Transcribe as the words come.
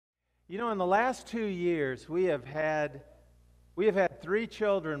You know, in the last 2 years, we have had 3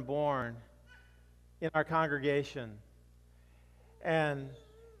 children born in our congregation. And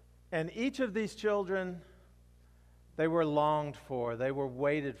each of these children, they were longed for, they were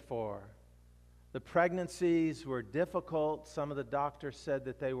waited for. The pregnancies were difficult. Some of the doctors said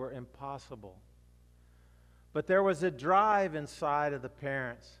that they were impossible. But there was a drive inside of the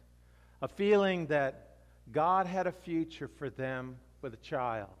parents, a feeling that God had a future for them with a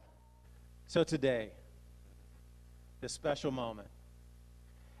child. So today, this special moment,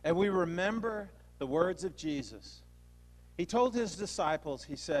 and we remember the words of Jesus. He told his disciples,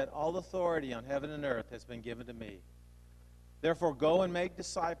 he said, "All authority on heaven and earth has been given to me. Therefore, go and make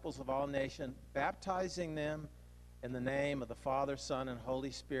disciples of all nations, baptizing them in the name of the Father, Son, and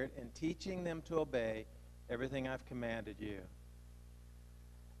Holy Spirit, and teaching them to obey everything I've commanded you."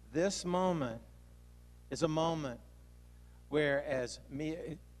 This moment is a moment where, as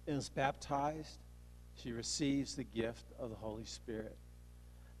Mia is baptized, she receives the gift of the Holy Spirit.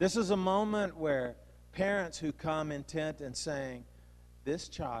 This is a moment where parents who come intent and saying, "This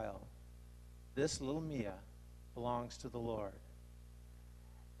child, this little Mia, belongs to the Lord."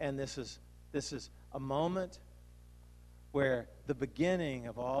 And this is a moment where the beginning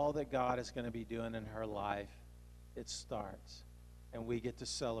of all that God is going to be doing in her life, it starts. And we get to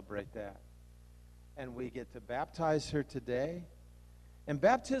celebrate that. And we get to baptize her today. And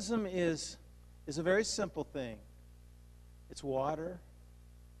baptism is a very simple thing. It's water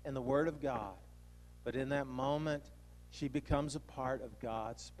and the Word of God. But in that moment, she becomes a part of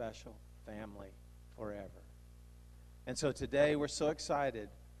God's special family forever. And so today, we're so excited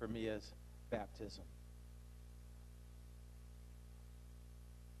for Mia's baptism.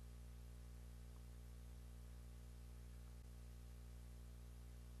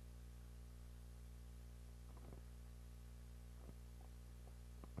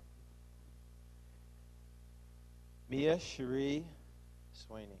 Mia Cheri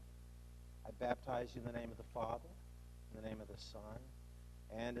Sweeney, I baptize you in the name of the Father, in the name of the Son,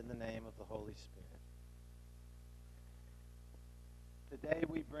 and in the name of the Holy Spirit. Today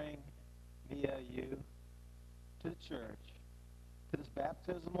we bring Mia, you, to the church, to this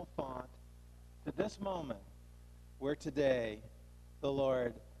baptismal font, to this moment where today the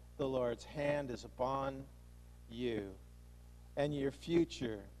Lord's hand is upon you and your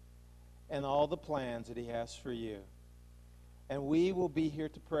future and all the plans that He has for you. And we will be here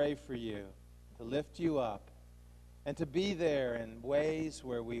to pray for you, to lift you up, and to be there in ways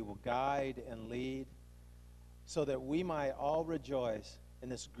where we will guide and lead so that we might all rejoice in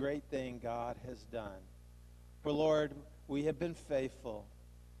this great thing God has done. For Lord, we have been faithful.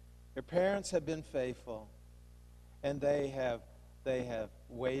 Your parents have been faithful, and they have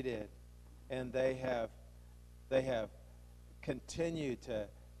waited, and they have continued to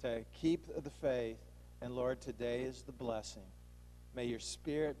keep the faith. And Lord, today is the blessing. May your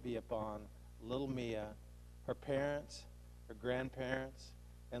Spirit be upon little Mia, her parents, her grandparents,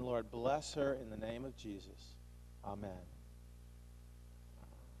 and Lord, bless her in the name of Jesus. Amen.